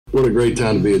What a great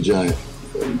time to be a Giant,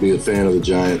 be a fan of the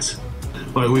Giants.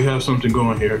 Like, we have something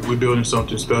going here. We're building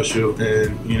something special,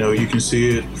 and, you can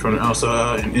see it from the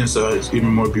outside and inside. It's even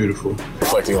more beautiful.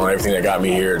 Reflecting on everything that got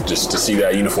me here, just to see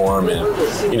that uniform, and,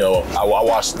 I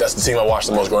watched. That's the team I watched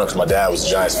the most growing up because my dad was a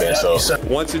Giants fan, so.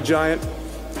 Once a Giant,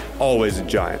 always a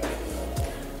Giant.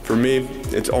 For me,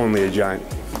 it's only a Giant.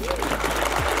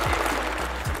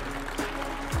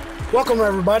 Welcome,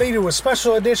 everybody, to a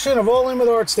special edition of All In with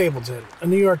Art Stapleton, a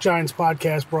New York Giants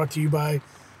podcast brought to you by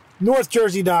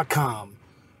NorthJersey.com.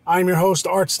 I'm your host,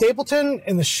 Art Stapleton,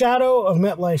 in the shadow of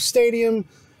MetLife Stadium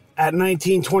at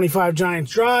 1925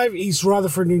 Giants Drive, East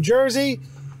Rutherford, New Jersey,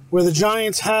 where the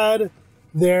Giants had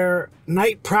their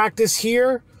night practice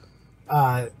here.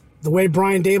 The way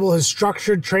Brian Daboll has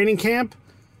structured training camp,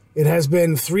 it has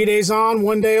been 3 days on,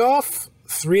 1 day off,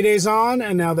 3 days on,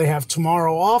 and now they have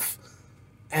tomorrow off.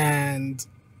 And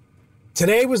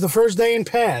today was the first day in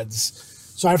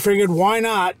pads. So I figured, why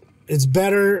not? It's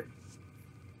better.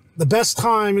 The best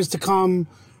time is to come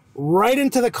right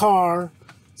into the car,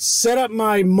 set up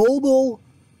my mobile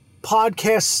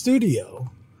podcast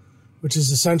studio, which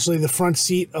is essentially the front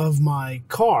seat of my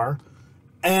car,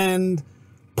 and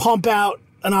pump out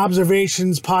an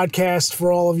observations podcast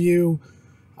for all of you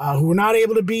who were not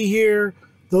able to be here.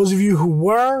 Those of you who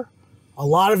were, a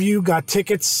lot of you got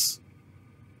tickets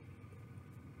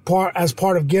as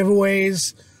part of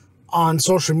giveaways on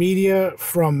social media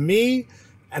from me,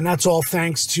 and that's all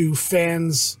thanks to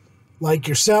fans like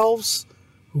yourselves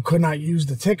who could not use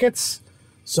the tickets.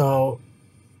 So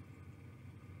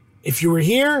if you were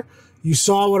here, you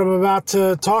saw what I'm about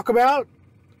to talk about,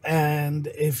 and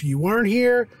if you weren't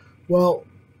here, well,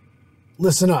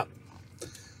 listen up.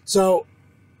 So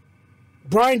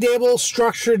Brian Daboll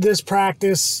structured this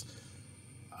practice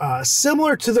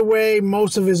similar to the way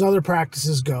most of his other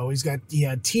practices go. He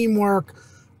had teamwork,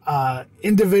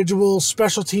 individual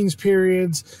special teams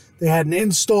periods. They had an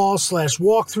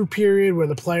install/walkthrough period where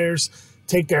the players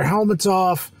take their helmets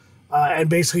off and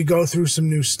basically go through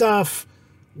some new stuff,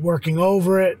 working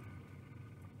over it,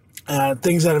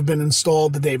 things that have been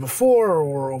installed the day before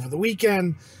or over the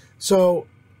weekend. So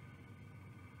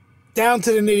down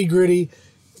to the nitty-gritty.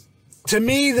 To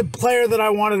me, the player that I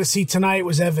wanted to see tonight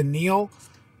was Evan Neal.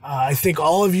 I think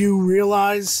all of you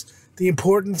realize the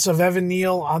importance of Evan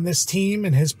Neal on this team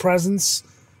and his presence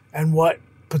and what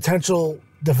potential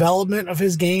development of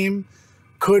his game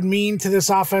could mean to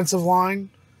this offensive line.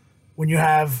 When you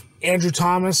have Andrew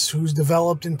Thomas, who's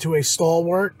developed into a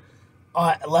stalwart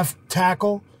at left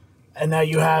tackle, and now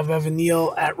you have Evan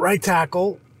Neal at right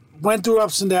tackle. Went through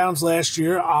ups and downs last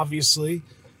year, obviously,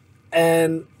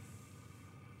 and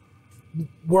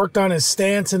worked on his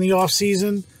stance in the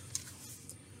offseason.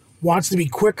 Wants to be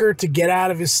quicker to get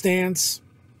out of his stance.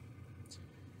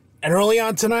 And early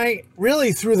on tonight,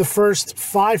 really through the first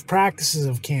 5 practices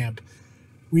of camp,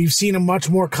 we've seen a much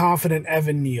more confident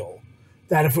Evan Neal.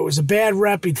 That if it was a bad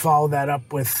rep, he'd follow that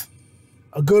up with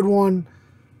a good one.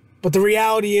 But the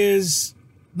reality is,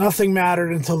 nothing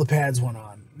mattered until the pads went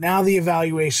on. Now the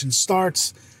evaluation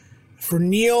starts. For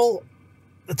Neal,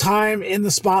 the time in the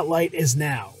spotlight is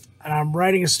now. And I'm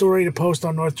writing a story to post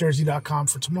on NorthJersey.com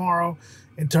for tomorrow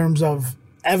in terms of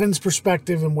Evan's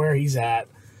perspective and where he's at.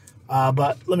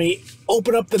 But let me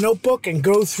open up the notebook and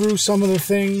go through some of the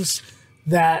things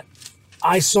that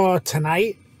I saw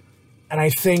tonight and I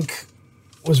think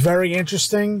was very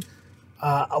interesting.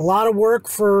 A lot of work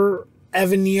for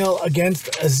Evan Neal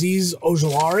against Azeez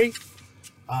Ojulari.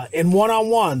 In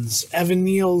one-on-ones, Evan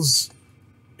Neal's,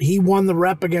 he won the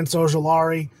rep against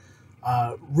Ojulari,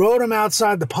 rode him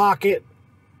outside the pocket,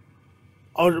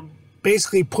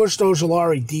 basically pushed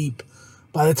Ojulari deep.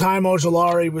 By the time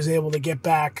Ojulari was able to get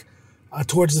back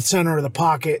towards the center of the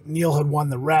pocket, Neal had won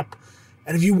the rep.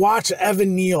 And if you watch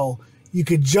Evan Neal, you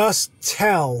could just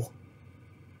tell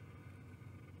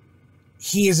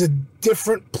he is a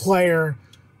different player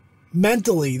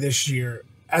mentally this year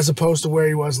as opposed to where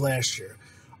he was last year.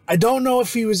 I don't know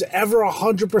if he was ever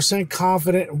 100%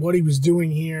 confident in what he was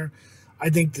doing here. I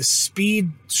think the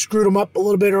speed screwed him up a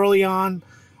little bit early on.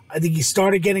 I think he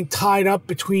started getting tied up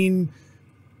between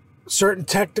certain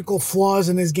technical flaws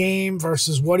in his game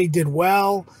versus what he did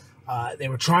well. They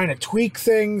were trying to tweak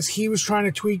things. He was trying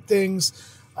to tweak things.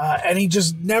 And he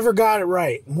just never got it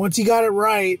right. And once he got it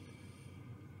right,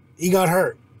 he got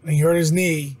hurt. And he hurt his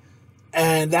knee.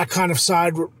 And that kind of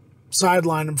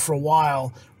sidelined him for a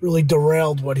while, really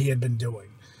derailed what he had been doing.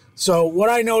 So what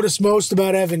I noticed most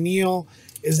about Evan Neal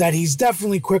is that he's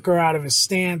definitely quicker out of his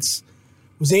stance,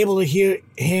 was able to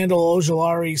handle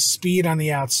Ojulari's speed on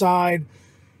the outside.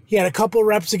 He had a couple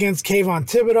reps against Kayvon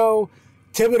Thibodeau.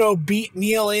 Thibodeau beat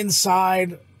Neal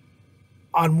inside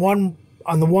on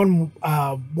the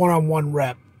one-on-one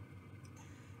rep,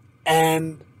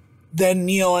 and then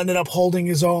Neal ended up holding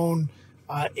his own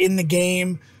in the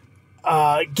game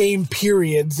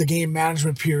periods, the game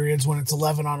management periods when it's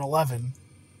 11-on-11.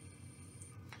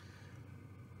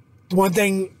 The one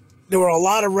thing, there were a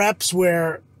lot of reps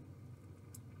where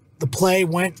the play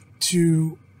went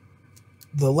to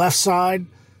the left side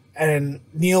and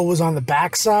Neal was on the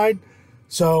back side.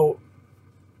 So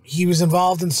he was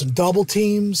involved in some double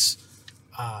teams,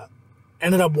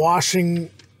 ended up washing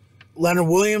Leonard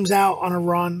Williams out on a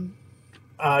run,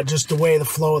 just the way the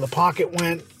flow of the pocket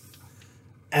went.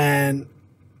 And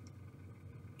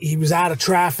he was out of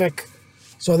traffic.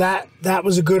 So that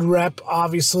was a good rep,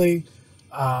 obviously.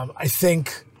 I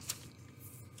think,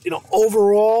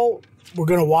 overall, we're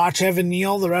going to watch Evan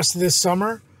Neal the rest of this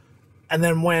summer. And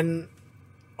then when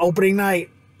opening night,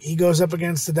 he goes up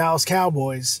against the Dallas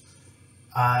Cowboys,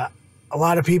 a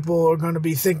lot of people are going to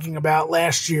be thinking about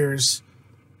last year's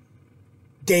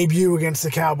debut against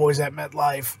the Cowboys at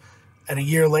MetLife, and a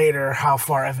year later, how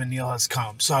far Evan Neal has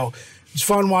come. So it's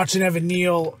fun watching Evan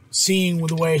Neal, seeing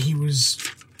the way he was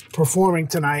performing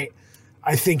tonight.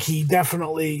 I think he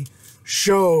definitely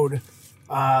showed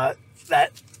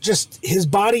that just his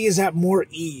body is at more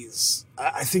ease.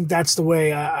 I think that's the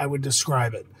way I would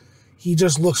describe it. He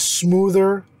just looks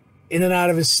smoother in and out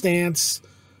of his stance.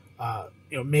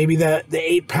 Maybe the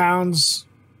 8 pounds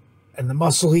and the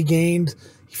muscle he gained,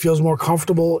 he feels more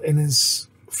comfortable in his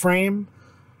frame.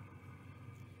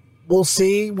 We'll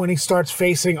see when he starts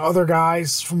facing other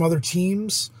guys from other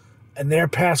teams and their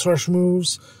pass rush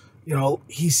moves.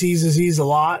 He sees Aziz a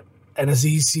lot, and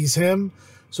Aziz sees him.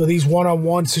 So these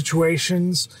one-on-one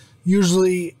situations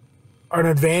usually are an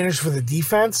advantage for the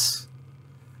defense.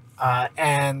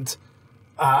 And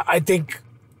I think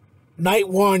night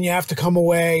one, you have to come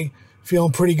away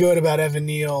feeling pretty good about Evan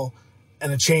Neal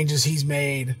and the changes he's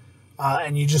made.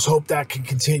 And you just hope that can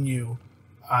continue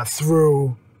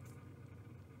through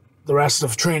the rest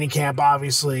of training camp,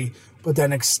 obviously, but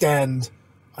then extend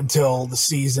until the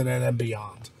season and then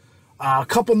beyond. A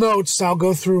couple notes. I'll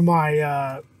go through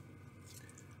my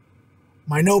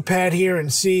notepad here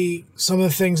and see some of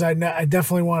the things I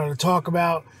definitely wanted to talk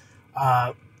about.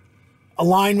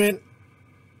 Alignment.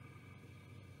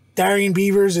 Darian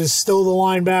Beavers is still the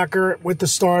linebacker with the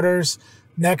starters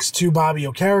next to Bobby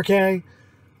Okereke.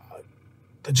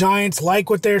 The Giants like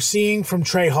what they're seeing from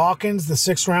Tre Hawkins, the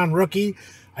 6th-round rookie.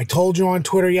 I told you on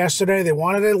Twitter yesterday they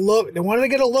wanted to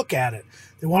get a look at it.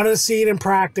 They wanted to see it in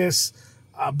practice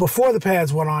before the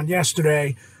pads went on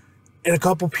yesterday in a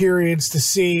couple periods to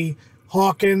see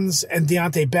Hawkins and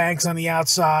Deonte Banks on the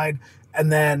outside.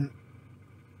 And then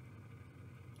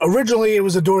originally it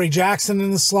was Adoree Jackson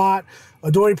in the slot.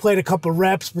 Adoree played a couple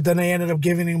reps, but then they ended up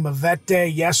giving him a vet day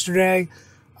yesterday.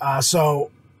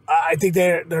 So I think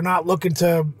they're not looking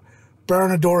to burn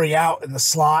Adoree out in the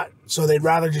slot, so they'd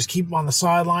rather just keep him on the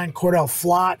sideline. Cordell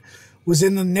Flott was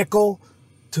in the nickel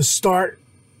to start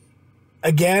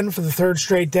again for the third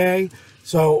straight day,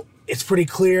 so it's pretty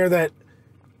clear that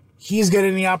he's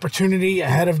getting the opportunity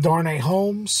ahead of Darnay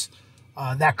Holmes.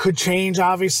 That could change,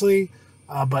 obviously,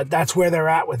 but that's where they're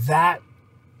at with that.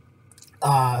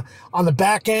 On the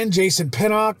back end, Jason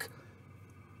Pinnock,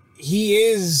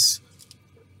 he's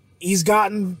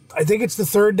gotten, I think it's the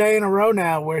third day in a row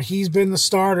now where he's been the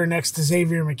starter next to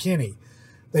Xavier McKinney.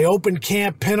 They opened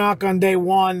camp Pinnock on day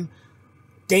 1,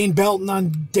 Dane Belton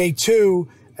on day 2,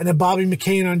 and then Bobby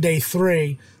McCain on day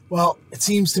 3. Well, it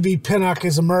seems to be Pinnock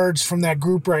has emerged from that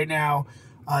group right now.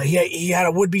 He had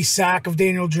a would-be sack of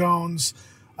Daniel Jones,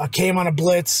 came on a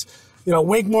blitz.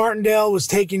 Wink Martindale was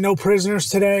taking no prisoners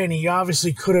today, and he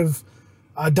obviously could have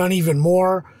done even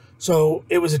more. So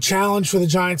it was a challenge for the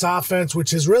Giants offense,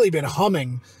 which has really been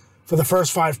humming for the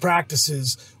first 5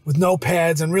 practices with no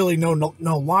pads and really no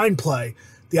line play.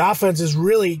 The offense has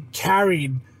really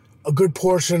carried a good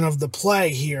portion of the play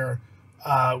here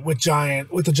with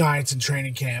the Giants in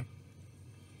training camp.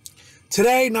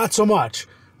 Today, not so much.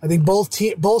 I think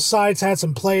both sides had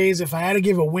some plays. If I had to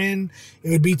give a win, it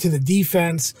would be to the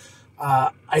defense.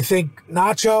 I think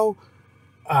Nacho,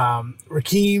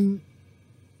 Rakeem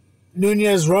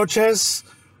Nunez-Roches,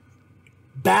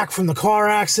 back from the car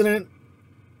accident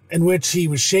in which he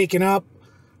was shaken up.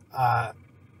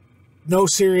 No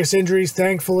serious injuries,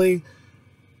 thankfully.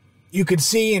 You could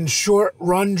see in short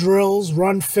run drills,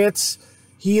 run fits,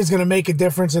 he is going to make a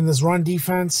difference in this run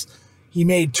defense. He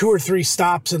made 2 or 3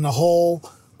 stops in the hole,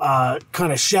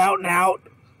 kind of shouting out.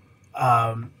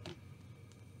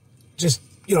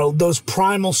 Those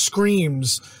primal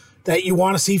screams that you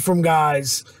want to see from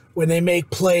guys when they make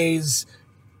plays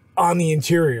on the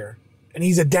interior. And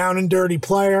he's a down and dirty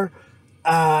player.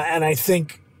 And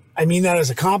I mean that as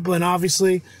a compliment,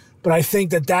 obviously, but I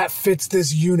think that fits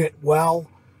this unit well.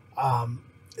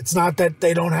 It's not that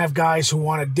they don't have guys who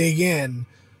want to dig in,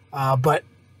 but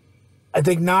I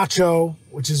think Nacho,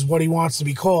 which is what he wants to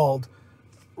be called,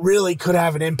 really could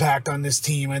have an impact on this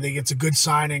team. I think it's a good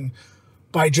signing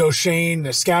by Joe Shane,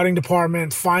 the scouting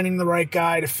department, finding the right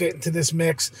guy to fit into this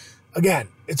mix. Again,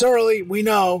 it's early. We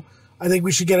know. I think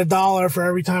we should get $1 for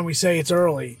every time we say it's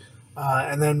early.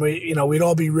 And then we'd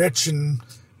all be rich and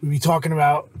we'd be talking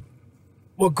about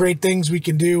what great things we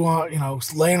can do,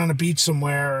 laying on a beach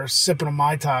somewhere or sipping a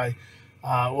Mai Tai.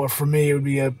 Or for me, it would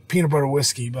be a peanut butter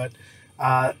whiskey, but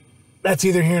that's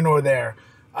either here nor there.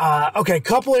 Okay,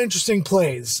 couple of interesting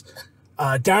plays.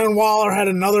 Darren Waller had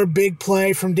another big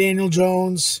play from Daniel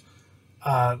Jones.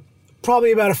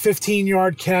 Probably about a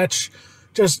 15-yard catch,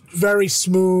 just very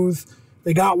smooth.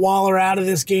 They got Waller out of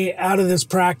this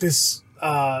practice.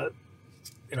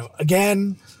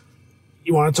 Again,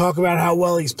 you want to talk about how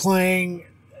well he's playing.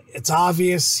 It's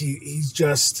obvious he's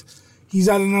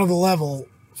at another level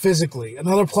physically.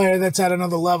 Another player that's at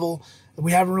another level that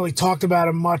we haven't really talked about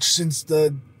him much since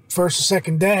the first or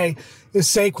second day is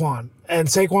Saquon. And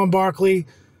Saquon Barkley,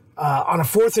 on a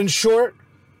 4th and short,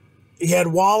 he had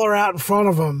Waller out in front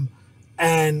of him,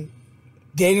 and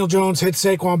Daniel Jones hit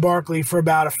Saquon Barkley for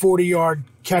about a 40-yard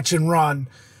catch and run.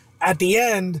 At the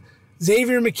end,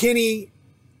 Xavier McKinney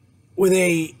with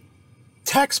a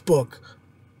textbook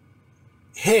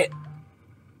hit,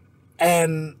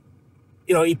 and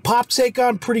he popped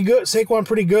Saquon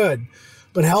pretty good,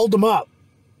 but held him up,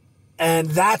 and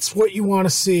that's what you want to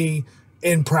see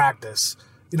in practice.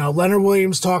 Leonard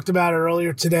Williams talked about it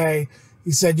earlier today.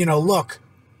 He said, look,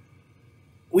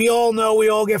 we all know we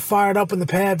all get fired up when the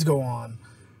pads go on.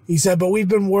 He said, but we've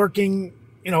been working,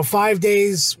 5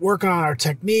 days, working on our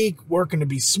technique, working to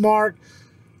be smart.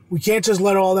 We can't just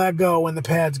let all that go when the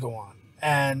pads go on.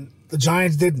 And the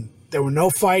Giants didn't. There were no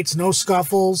fights, no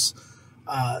scuffles.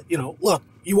 Look,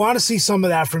 you want to see some of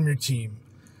that from your team.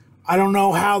 I don't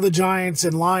know how the Giants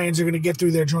and Lions are going to get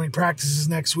through their joint practices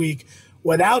next week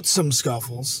without some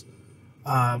scuffles.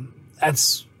 They're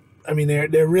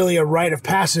really a rite of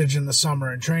passage in the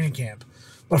summer and training camp.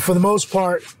 But for the most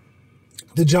part,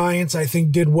 the Giants, I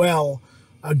think, did well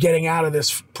getting out of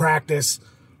this practice.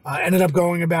 Ended up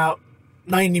going about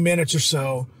 90 minutes or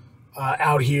so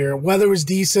out here. Weather was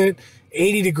decent,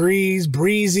 80 degrees,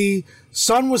 breezy.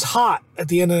 Sun was hot at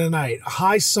the end of the night. A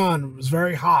high sun. It was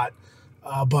very hot,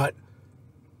 but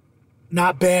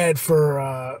not bad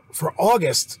for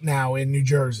August now in New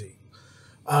Jersey.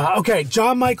 Okay,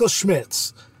 John Michael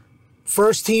Schmitz,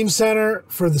 first team center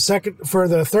for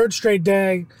the third straight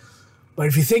day. But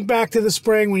if you think back to the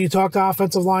spring when you talked to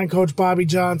offensive line coach Bobby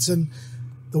Johnson,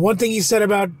 the one thing he said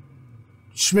about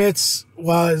Schmitz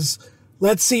was,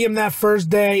 let's see him that first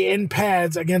day in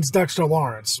pads against Dexter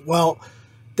Lawrence. Well,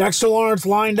 Dexter Lawrence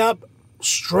lined up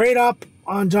straight up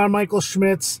on John Michael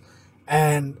Schmitz,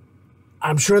 and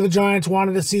I'm sure the Giants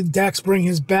wanted to see Dex bring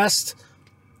his best.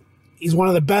 He's one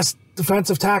of the best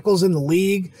defensive tackles in the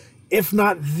league, if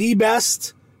not the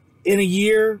best, in a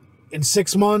year, in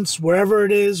 6 months, wherever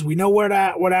it is. We know what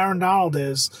Aaron Donald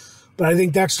is, but I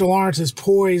think Dexter Lawrence is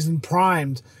poised and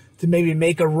primed to maybe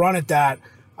make a run at that.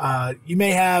 You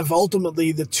may have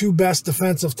ultimately the two best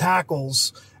defensive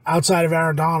tackles outside of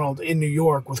Aaron Donald in New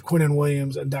York with Quinnen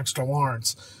Williams and Dexter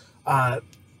Lawrence.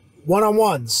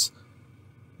 One-on-ones.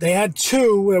 They had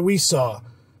two that we saw.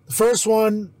 The first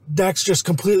one, Dex just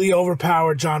completely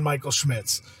overpowered John Michael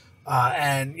Schmitz.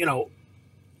 I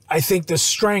think the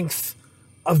strength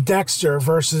of Dexter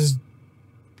versus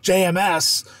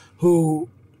JMS, who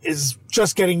is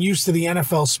just getting used to the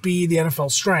NFL speed, the NFL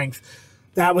strength,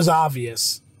 that was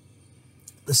obvious.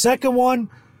 The second one,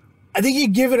 I think you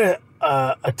give it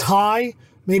a tie,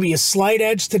 maybe a slight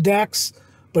edge to Dex,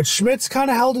 but Schmitz kind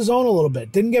of held his own a little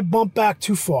bit, didn't get bumped back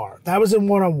too far. That was in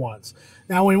one-on-ones.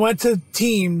 Now, when we went to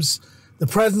teams, the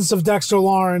presence of Dexter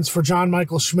Lawrence for John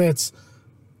Michael Schmitz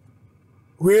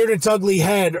reared its ugly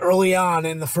head early on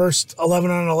in the first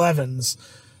 11-on-11s.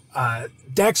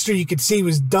 Dexter, you could see,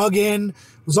 was dug in.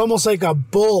 It was almost like a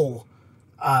bull,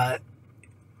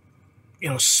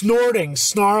 snorting,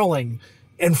 snarling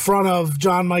in front of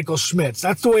John Michael Schmitz.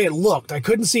 That's the way it looked. I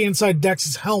couldn't see inside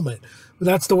Dex's helmet, but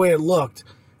that's the way it looked.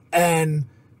 And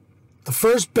the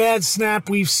first bad snap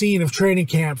we've seen of training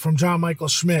camp from John Michael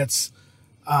Schmitz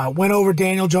went over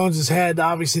Daniel Jones's head.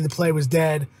 Obviously, the play was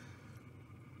dead.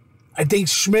 I think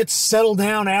Schmitz settled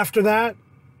down after that.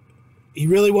 He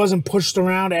really wasn't pushed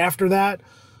around after that.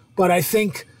 But I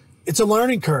think it's a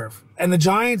learning curve. And the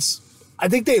Giants, I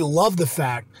think they love the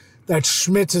fact that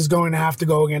Schmitz is going to have to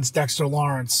go against Dexter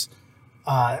Lawrence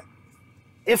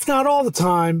if not all the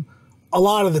time, a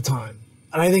lot of the time.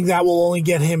 And I think that will only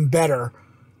get him better.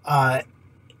 At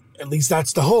least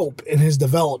that's the hope in his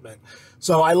development.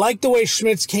 So I like the way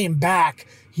Schmitz came back.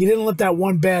 He didn't let that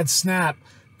one bad snap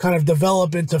kind of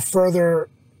develop into further,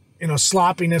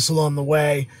 sloppiness along the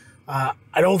way. I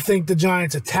don't think the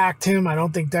Giants attacked him. I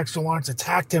don't think Dexter Lawrence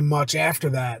attacked him much after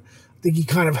that. I think he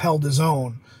kind of held his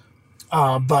own.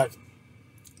 But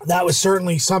that was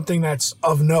certainly something that's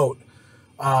of note.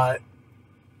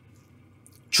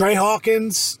 Tre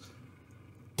Hawkins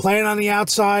playing on the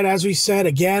outside, as we said,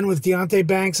 again with Deonte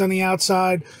Banks on the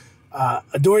outside.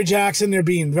 Adoree Jackson, they're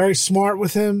being very smart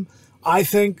with him. I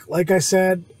think, like I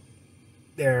said,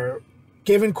 they're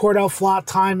giving Cordell Flott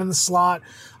time in the slot.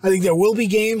 I think there will be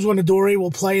games when Adoree will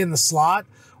play in the slot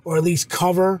or at least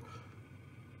cover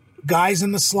guys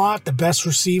in the slot, the best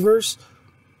receivers.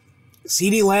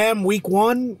 CeeDee Lamb, week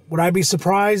 1, would I be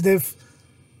surprised if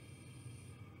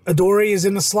Adoree is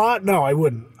in the slot? No, I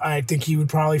wouldn't. I think he would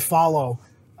probably follow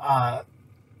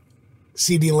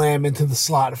CeeDee Lamb into the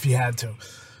slot if he had to.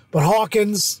 But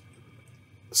Hawkins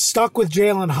stuck with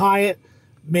Jalin Hyatt,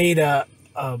 made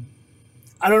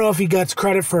I don't know if he gets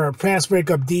credit for a pass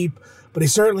breakup deep, but he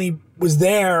certainly was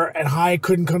there, and Hyatt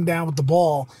couldn't come down with the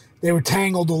ball. They were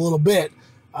tangled a little bit.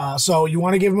 So you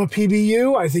want to give him a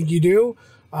PBU? I think you do.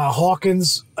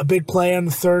 Hawkins, a big play on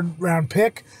the 3rd-round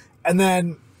pick. And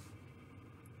then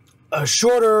a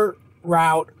shorter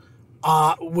route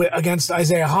against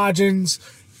Isaiah Hodgins,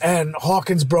 and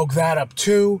Hawkins broke that up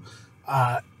too.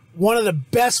 One of the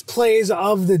best plays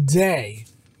of the day,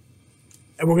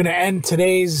 and we're going to end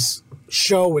today's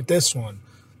show with this one.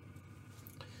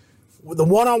 With the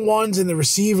one-on-ones and the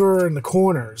receiver and the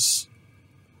corners,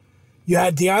 you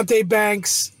had Deonte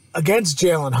Banks against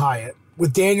Jalin Hyatt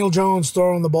with Daniel Jones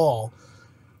throwing the ball.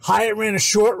 Hyatt ran a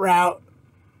short route.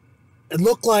 It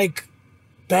looked like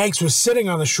Banks was sitting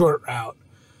on the short route.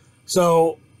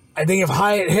 So I think if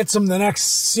Hyatt hits him the next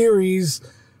series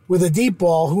with a deep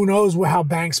ball, who knows how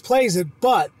Banks plays it.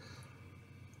 But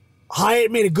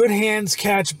Hyatt made a good hands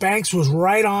catch. Banks was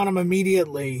right on him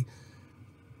immediately.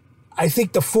 I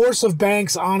think the force of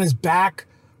Banks on his back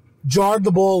jarred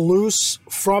the ball loose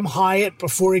from Hyatt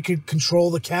before he could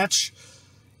control the catch.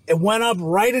 It went up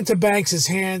right into Banks'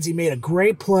 hands. He made a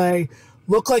great play.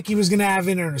 Looked like he was going to have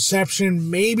an interception.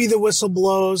 Maybe the whistle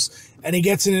blows and he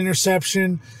gets an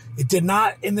interception. It did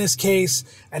not in this case.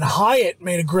 And Hyatt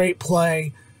made a great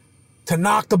play to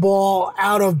knock the ball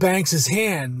out of Banks'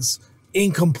 hands,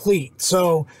 incomplete.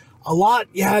 So a lot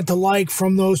you had to like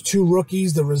from those two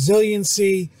rookies, the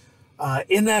resiliency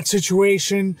in that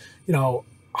situation.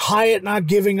 Hyatt not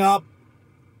giving up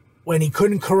when he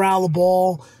couldn't corral the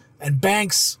ball, and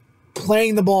Banks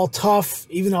playing the ball tough,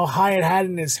 even though Hyatt had it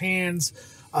in his hands.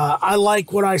 I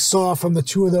like what I saw from the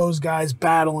two of those guys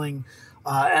battling.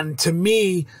 And to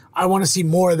me, I want to see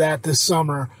more of that this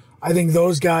summer. I think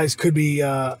those guys could be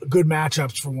good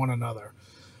matchups for one another.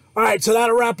 All right, so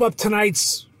that'll wrap up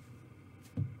tonight's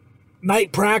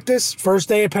night practice, first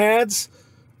day of pads.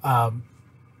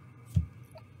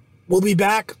 We'll be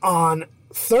back on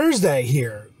Thursday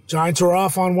here. Giants are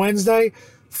off on Wednesday.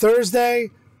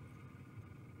 Thursday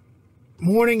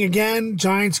morning again.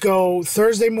 Giants go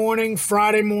Thursday morning,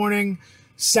 Friday morning,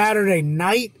 Saturday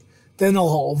night. Then they'll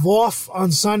hold off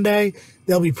on Sunday.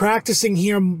 They'll be practicing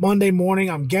here Monday morning.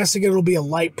 I'm guessing it'll be a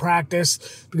light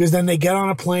practice because then they get on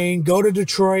a plane, go to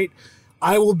Detroit.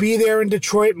 I will be there in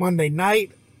Detroit Monday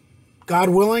night, God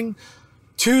willing.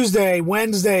 Tuesday,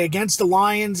 Wednesday against the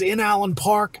Lions in Allen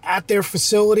Park at their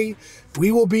facility.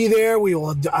 We will be there.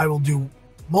 I will do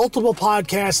multiple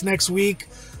podcasts next week,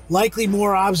 likely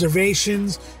more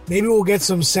observations. Maybe we'll get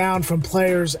some sound from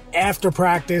players after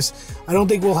practice. I don't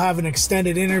think we'll have an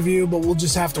extended interview, but we'll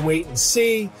just have to wait and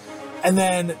see. And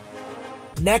then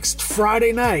next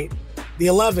Friday night, the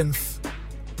 11th,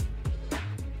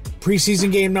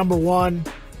 preseason game number 1,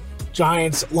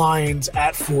 Giants-Lions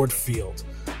at Ford Field.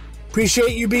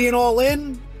 Appreciate you being all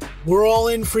in. We're all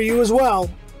in for you as well.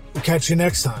 We'll catch you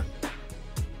next time.